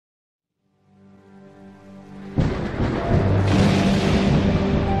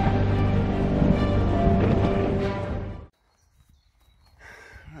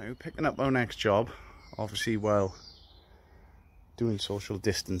packing up our next job, obviously while doing social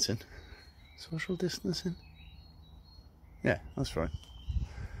distancing. Social distancing? Yeah, that's right.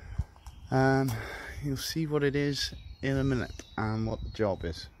 You'll see what it is in a minute and what the job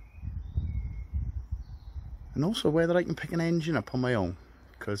is. And also whether I can pick an engine up on my own,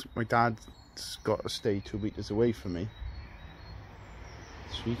 because my dad's got to stay 2 meters away from me,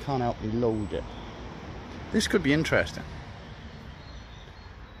 so he can't help me load it. This could be interesting.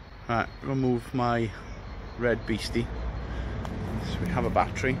 Right, I'm going to move my red beastie so we have a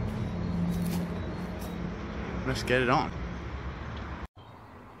battery. Let's get it on.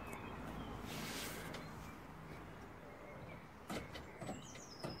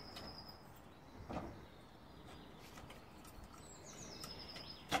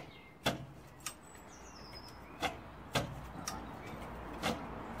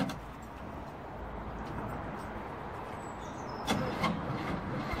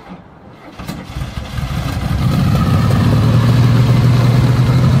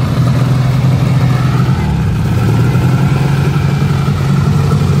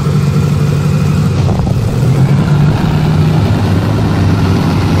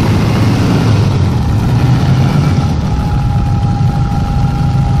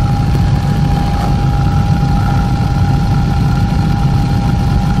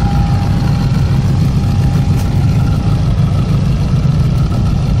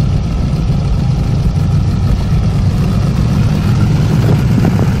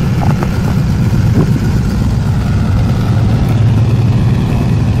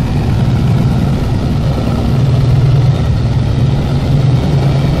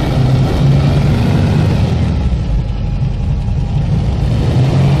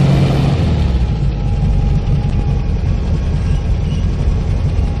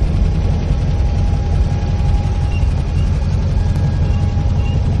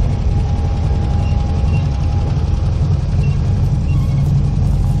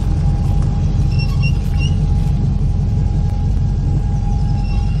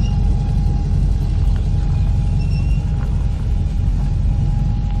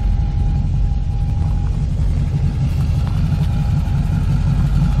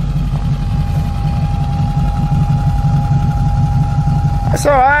 It's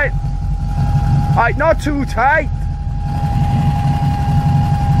alright. Right, not too tight.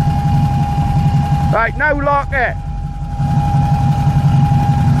 Right, now lock it.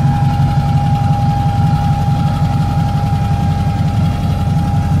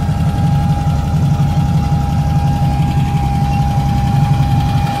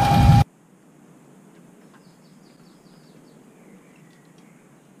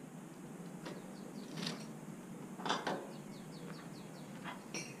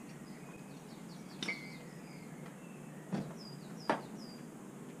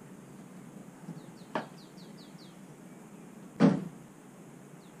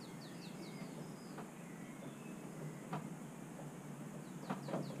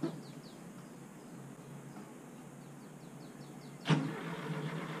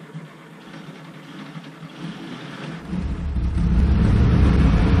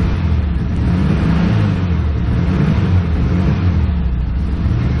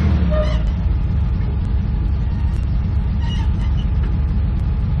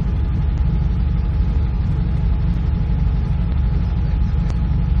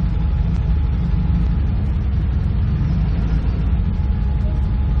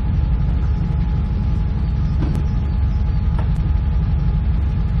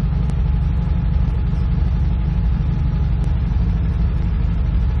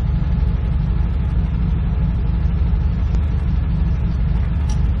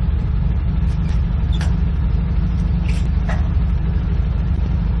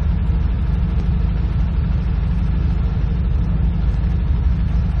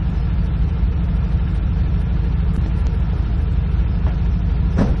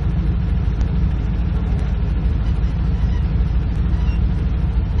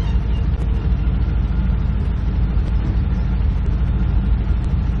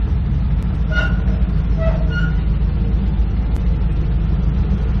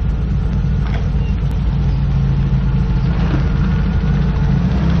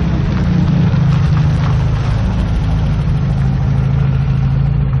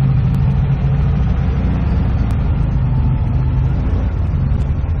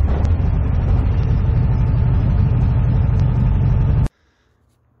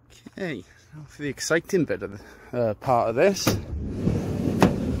 Okay, now for the exciting bit of the part of this.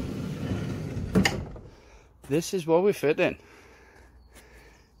 This is what we're fitting,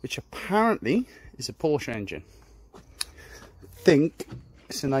 which apparently is a Porsche engine. I think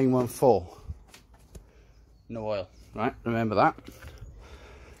It's a 914. No oil, right? Remember that.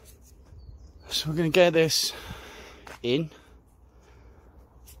 So we're going to get this in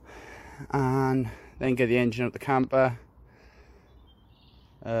and then get the engine out the camper.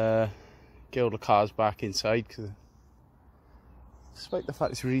 Get all the cars back inside, because despite the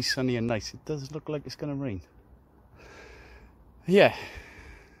fact it's really sunny and nice, it does look like it's going to rain. Yeah,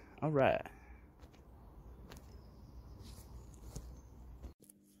 alright.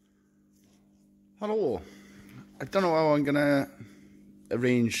 Hello. I don't know how I'm going to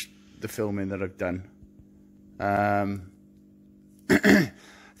arrange the filming that I've done. I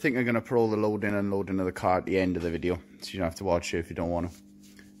think I'm going to put all the loading and unloading of the car at the end of the video, so you don't have to watch it if you don't want to.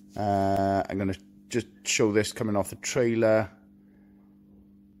 I'm going to just show this coming off the trailer.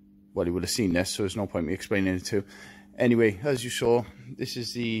 Well, you would have seen this, so there's no point me explaining it to. Anyway, as you saw, this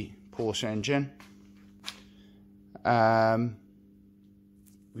is the Porsche engine.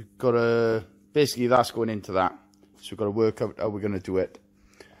 We've got a... Basically, that's going into that. So we've got to work out how we're going to do it.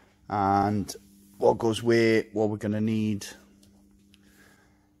 And what goes where, what we're going to need.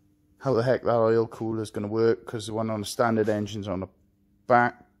 How the heck that oil cooler is going to work, because the one on the standard engine's on the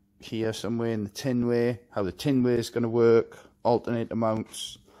back here somewhere in the tinware. How the tinware is going to work. Alternator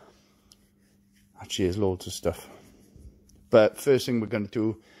mounts. Actually, there's loads of stuff. But first thing we're going to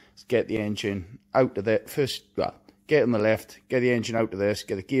do is get the engine out of there. First, well, get on the left, get the engine out of this,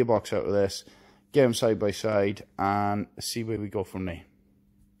 get the gearbox out of this, get them side by side, and see where we go from there.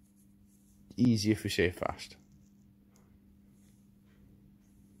 Easy if we say it fast.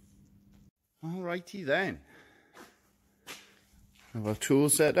 Alrighty then. Have our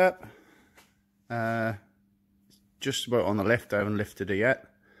tools set up. Just about on the left, I haven't lifted it yet.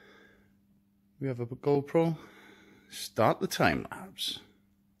 We have a GoPro. Start the time lapse.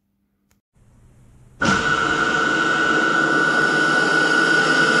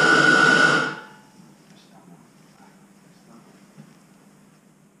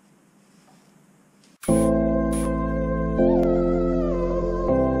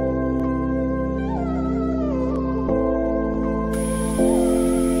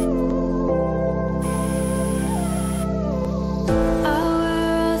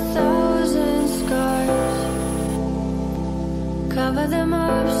 Cover them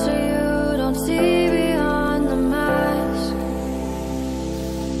up so you don't see beyond the mask.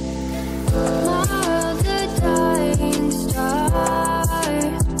 My world's a dying star.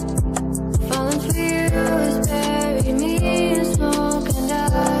 Falling for you has buried me in smoke and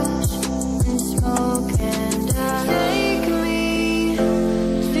ash. In smoke and ash. Take me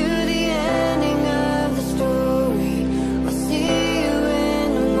to the ending of the story. I'll see you in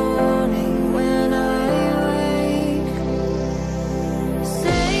the morning when I wake.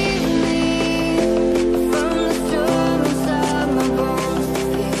 Say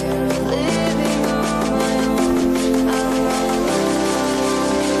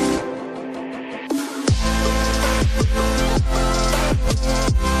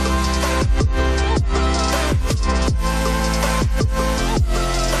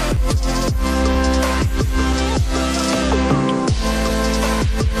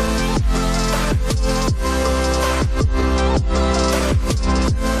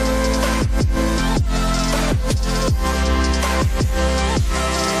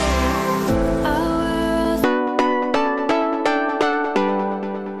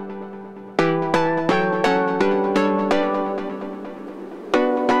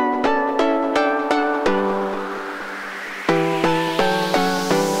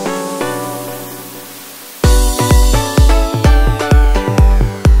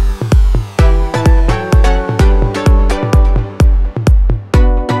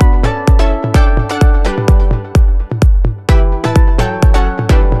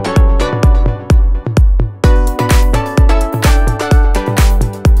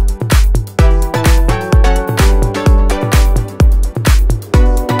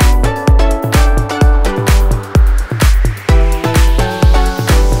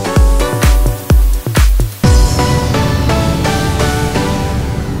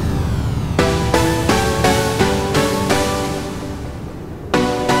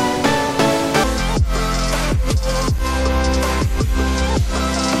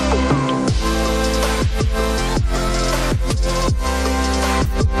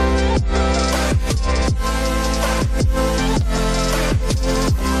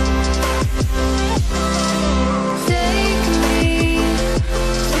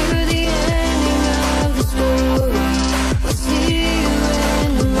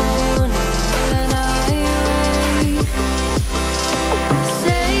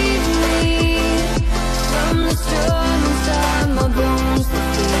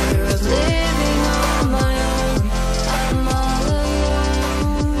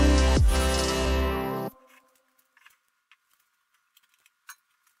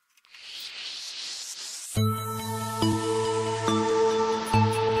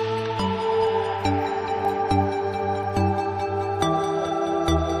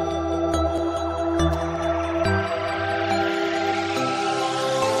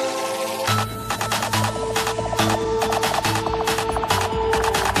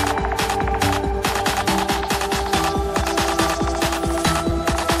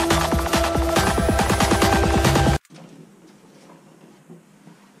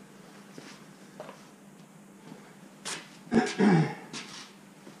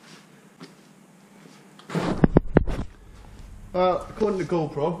according to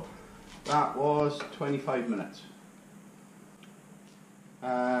GoPro, that was 25 minutes.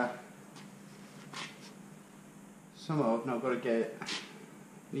 Somehow I've now got to get,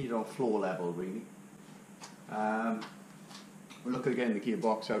 need it on floor level really. We'll look at getting the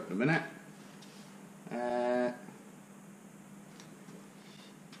gearbox out in a minute.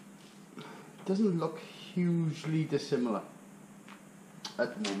 Doesn't look hugely dissimilar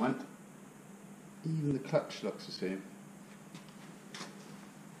at the moment. Even the clutch looks the same.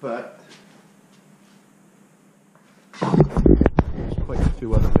 But there's quite a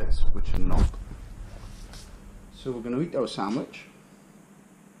few other bits which are not. So we're going to eat our sandwich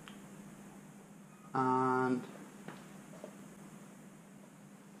and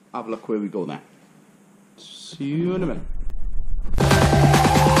have a look where we go then. See you in a minute.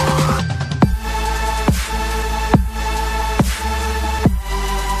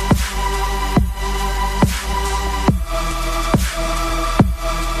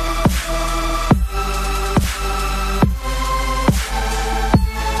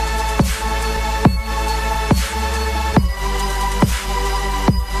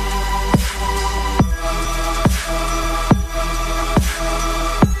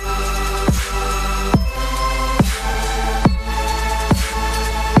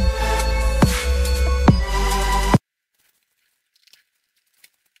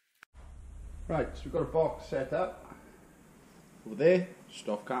 Right, so we've got a box set up over there,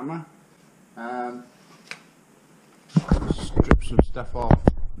 stop camera. Strip some stuff off,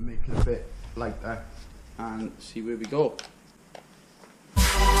 make it a bit lighter, and see where we go.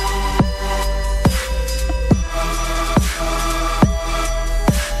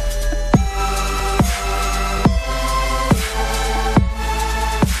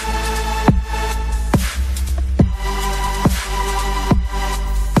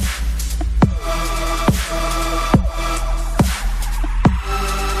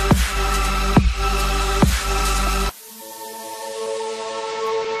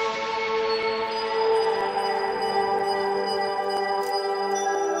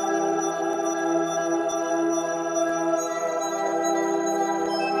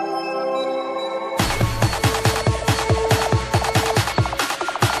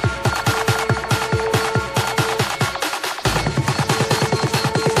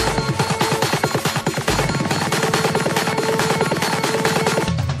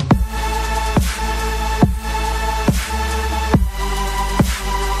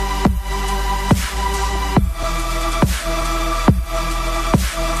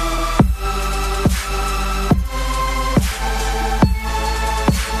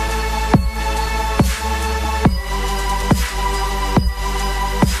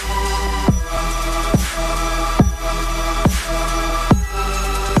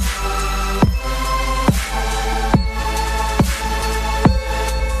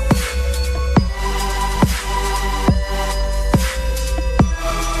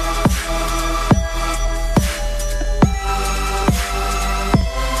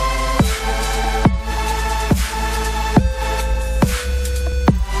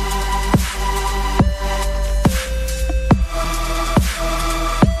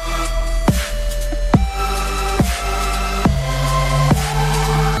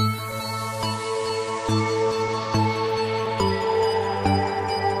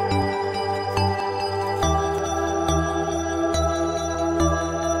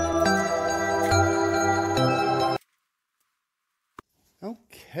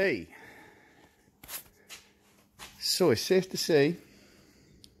 Okay, so it's safe to say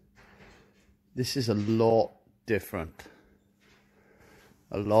this is a lot different.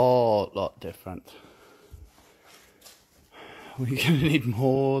 A lot different. We're going to need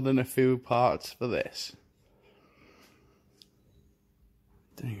more than a few parts for this.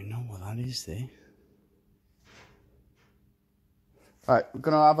 Don't even know what that is there. Right, we're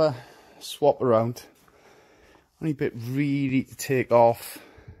going to have a swap around. Only bit really to take off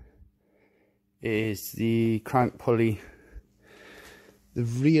is the crank pulley, the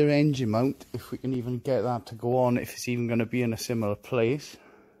rear engine mount, if we can even get that to go on, if it's even going to be in a similar place,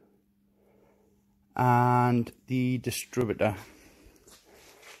 and the distributor.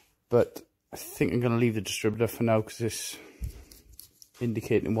 But I think I'm going to leave the distributor for now because it's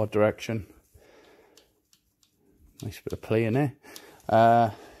indicating what direction. Nice bit of play in there.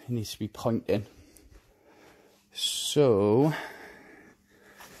 It needs to be pointing. So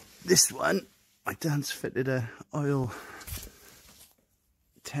this one, my dad's fitted a oil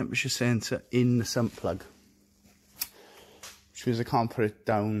temperature sensor in the sump plug, which means I can't put it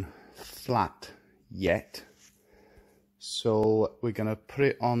down flat yet. So we're going to put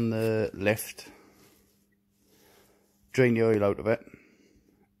it on the lift, drain the oil out of it,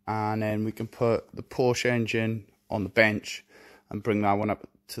 and then we can put the Porsche engine on the bench and bring that one up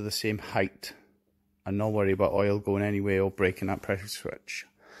to the same height and not worry about oil going anywhere or breaking that pressure switch.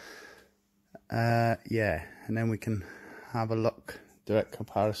 Yeah, and then we can have a look, direct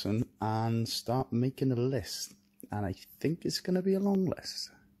comparison, and start making a list. And I think it's going to be a long list.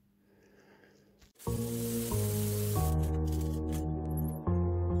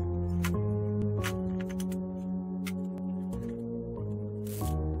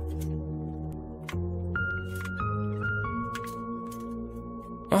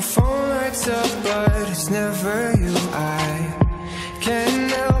 My phone lights up, but it's never you. I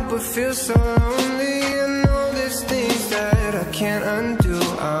can't help but feel so lonely. I know there's things that I can't undo.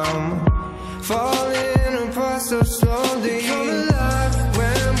 I'm falling apart so slowly. Come alive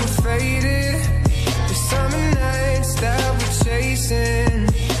when we're faded. The summer nights that we're chasing.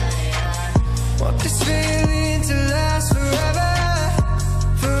 Want this feeling to last forever,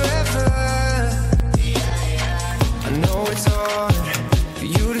 forever. I know it's hard for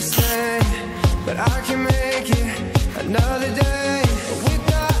you to stay, but I can make it another day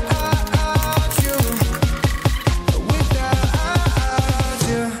without you, without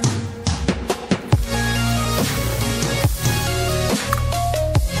you.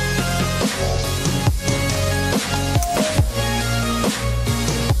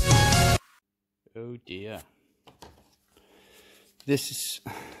 Oh dear. This is,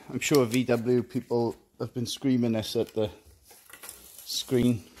 I'm sure VW people have been screaming this at the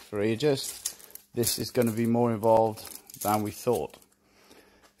screen for ages. This is going to be more involved than we thought.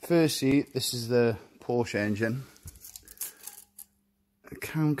 Firstly, this is the Porsche engine. The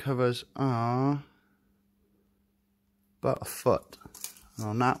cam covers are about a foot. And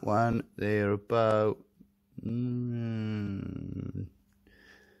on that one, they're about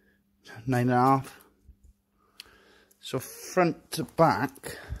 9.5. So front to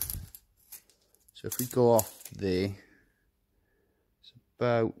back, so if we go off there, it's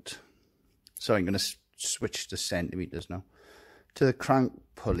about, sorry, I'm going to switch to centimetres now. To the crank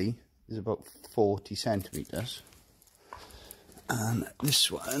pulley is about 40 centimetres. And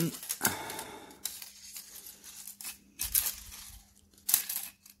this one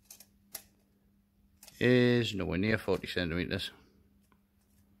is nowhere near 40 centimetres.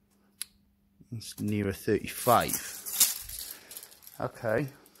 It's nearer 35. Okay.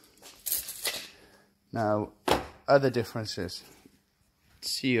 Now, other differences.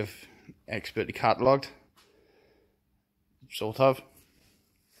 See if expertly catalogued, sort of,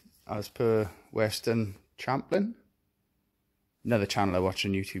 as per Western Champlin. Another channel I watch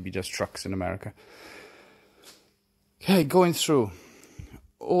on YouTube, he does trucks in America. Okay, going through.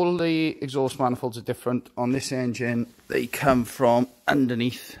 All the exhaust manifolds are different. On this engine, they come from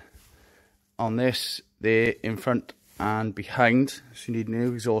underneath. On this, they're in front and behind, so you need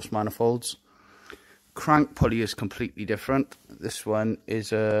new exhaust manifolds. Crank pulley is completely different. This one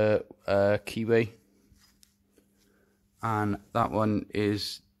is a keyway, and that one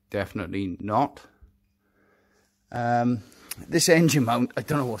is definitely not. This engine mount, I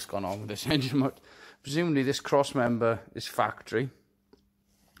don't know what's gone on with this engine mount. Presumably this cross member is factory.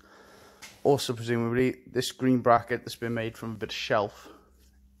 Also presumably this green bracket that's been made from a bit of shelf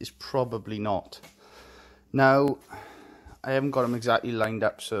is probably not. Now, I haven't got them exactly lined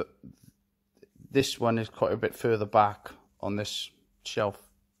up, so this one is quite a bit further back on this shelf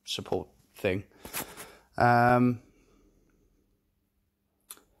support thing. Now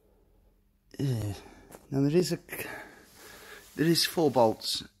there is 4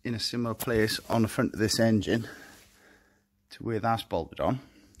 bolts in a similar place on the front of this engine to where that's bolted on,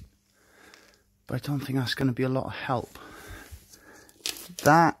 but I don't think that's going to be a lot of help.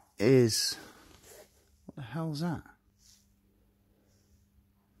 That is, what the hell is that?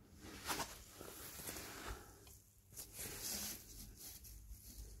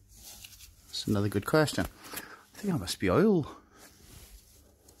 That's another good question. I think that must be oil.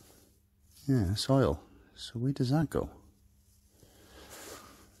 Yeah, it's oil. So where does that go?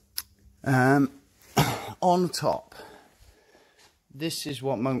 On top, this is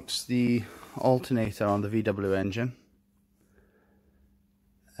what mounts the alternator on the VW engine.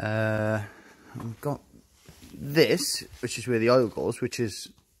 We've got this, which is where the oil goes, which is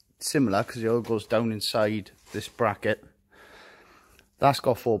similar because the oil goes down inside this bracket. That's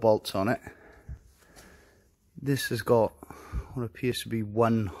got 4 bolts on it. This has got what appears to be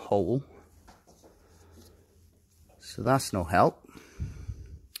 1 hole, so that's no help.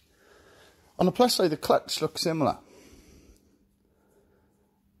 On the plus side, the clutch looks similar,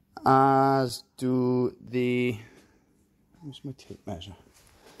 as do the, where's my tape measure?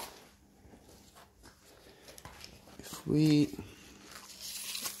 If we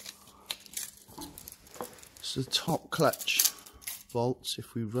So the top clutch bolts,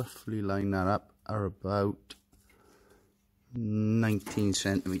 if we roughly line that up, are about 19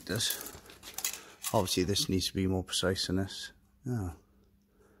 centimeters. Obviously this needs to be more precise than this. Oh.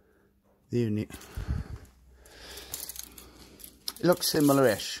 It looks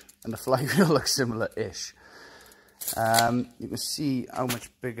similar-ish, and the flywheel looks similar-ish. You can see how much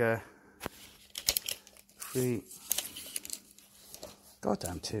bigger.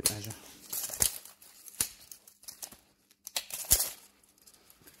 Goddamn tape measure.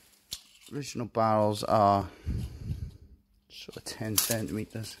 Original barrels are sort of 10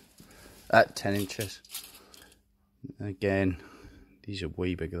 centimeters, 10 inches. And again, these are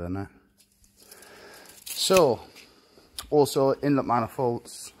way bigger than that. So, also inlet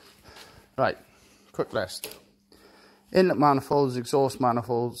manifolds. Right, quick list. Inlet manifolds, exhaust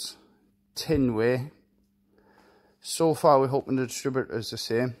manifolds, tin wear. So far we're hoping the distributor is the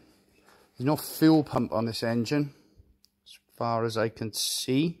same. There's no fuel pump on this engine, as far as I can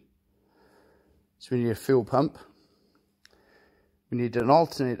see. So we need a fuel pump. We need an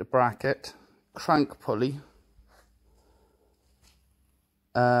alternator bracket, crank pulley,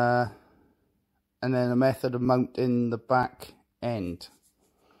 and then a method of mounting the back end.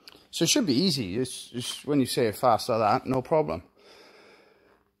 So it should be easy. It's just when you say it fast like that, no problem.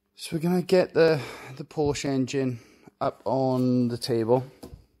 So we're gonna get the Porsche engine up on the table,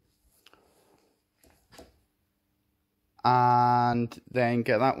 and then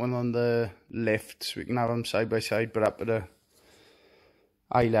get that one on the lift so we can have them side by side but up at a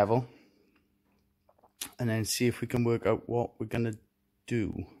eye level, and then see if we can work out what we're gonna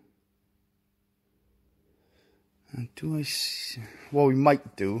do. And what we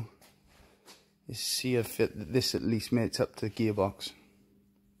might do is see if this at least makes up to the gearbox,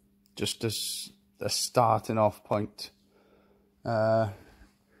 just as a starting off point.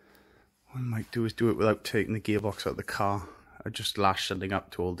 What I might do is do it without taking the gearbox out of the car. I just lash something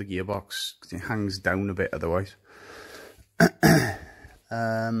up to hold the gearbox because it hangs down a bit otherwise.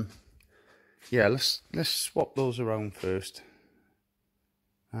 Yeah, let's swap those around first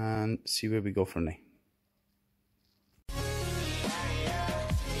and see where we go from there.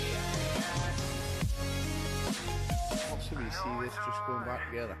 Possibly see this just going back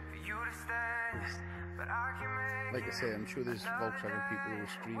together. Like I say, I'm sure there's Volkswagen people who are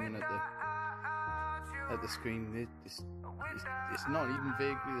screaming at the screen. It's not even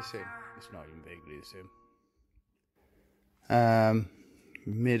vaguely the same. It's not even vaguely the same.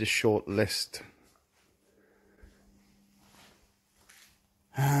 Made a short list.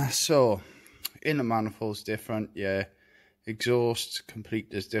 So, inner manifold's different, yeah. Exhaust complete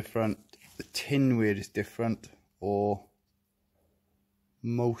is different. The tin wear is different, or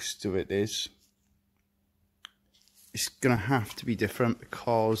most of it is. It's gonna have to be different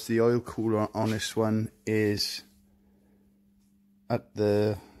because the oil cooler on this one is at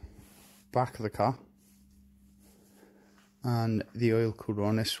the back of the car, and the oil cooler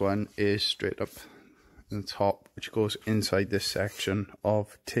on this one is straight up in the top, which goes inside this section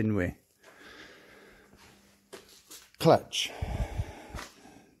of tinway. Clutch.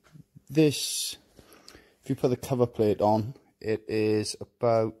 This, if you put the cover plate on, it is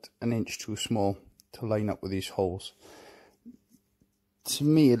about an inch too small to line up with these holes. To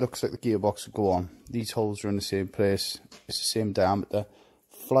me, it looks like the gearbox will go on. These holes are in the same place. It's the same diameter.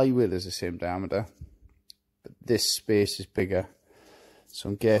 Flywheel is the same diameter, but this space is bigger. So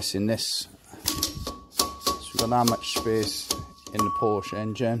I'm guessing this. So we've got that much space in the Porsche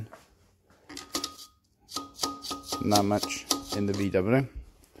engine, and that much in the VW.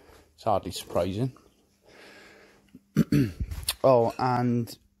 It's hardly surprising. Oh,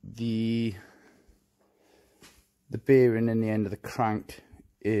 and the bearing in the end of the crank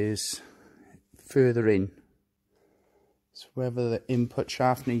is further in. So whether the input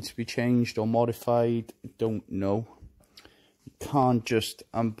shaft needs to be changed or modified, I don't know. You can't just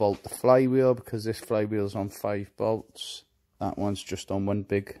unbolt the flywheel because this flywheel is on 5 bolts. That one's just on one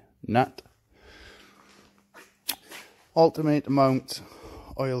big nut. Alternator mount,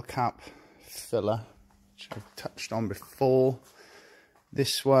 oil cap filler, which I've touched on before.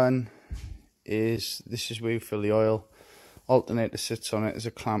 This is where you fill the oil. Alternator sits on it as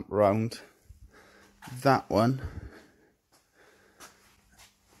a clamp round. That one,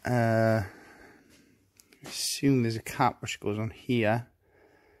 I assume there's a cap which goes on here.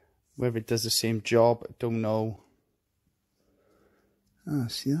 Whether it does the same job, I don't know. Ah,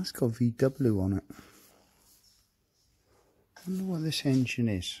 see, that's got VW on it. I wonder what this engine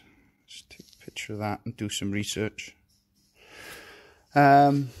is. Let's take a picture of that and do some research.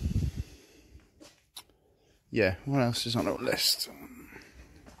 Yeah, what else is on our list?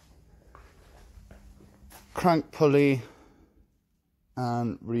 crank pulley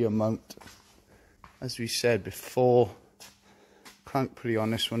and rear mount. As we said before, crank pulley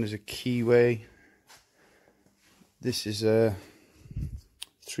on this one is a keyway. This is a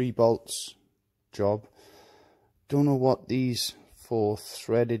 3 bolts job. Don't know what these 4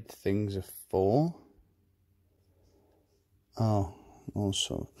 threaded things are for. Oh,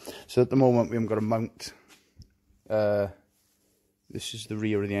 also. So at the moment we haven't got a mount. This is the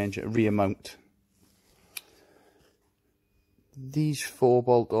rear of the engine, rear mount. These 4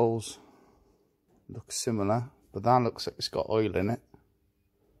 bolt holes look similar, but that looks like it's got oil in it.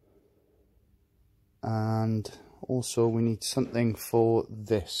 And also we need something for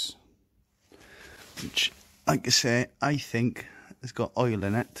this, which, like I say, I think has got oil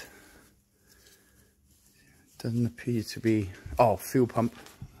in it. Doesn't appear to be. Oh, fuel pump.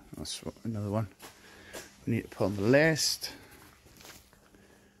 That's another one we need to put on the list.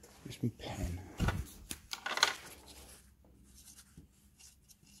 Where's my pen?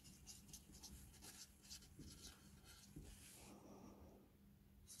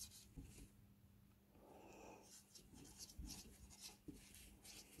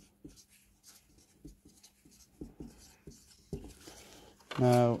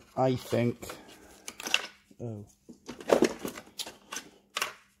 Now, I think, oh,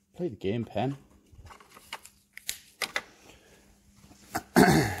 play the game, pen.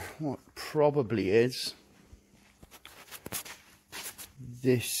 What probably is,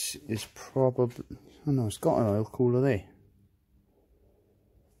 this is probably, oh no, it's got an oil cooler there.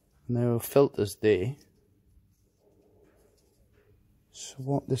 And there are filters there. So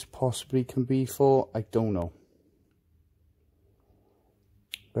what this possibly can be for, I don't know.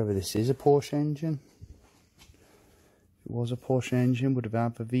 Whether this is a Porsche engine. If it was a Porsche engine, would have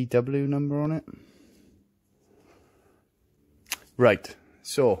had a VW number on it. Right,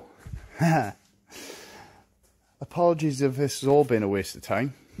 so apologies if this has all been a waste of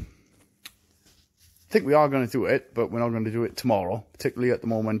time. I think we are going to do it, but we're not going to do it tomorrow. Particularly at the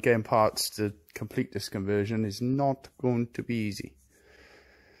moment, getting parts to complete this conversion is not going to be easy.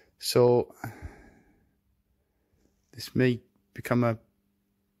 So this may become a,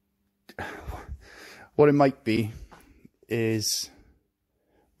 what it might be is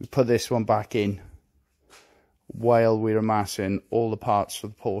we put this one back in while we're amassing all the parts for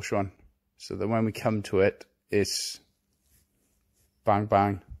the Porsche one, so that when we come to it, it's bang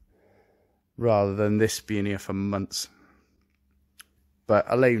bang, rather than this being here for months. But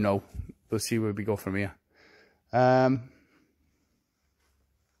I'll let you know. We'll see where we go from here.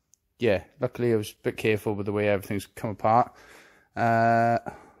 Yeah, luckily I was a bit careful with the way everything's come apart.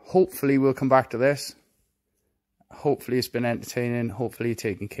 Hopefully we'll come back to this. Hopefully it's been entertaining. Hopefully you're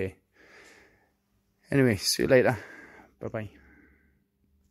taking care. Anyway, see you later. Bye bye.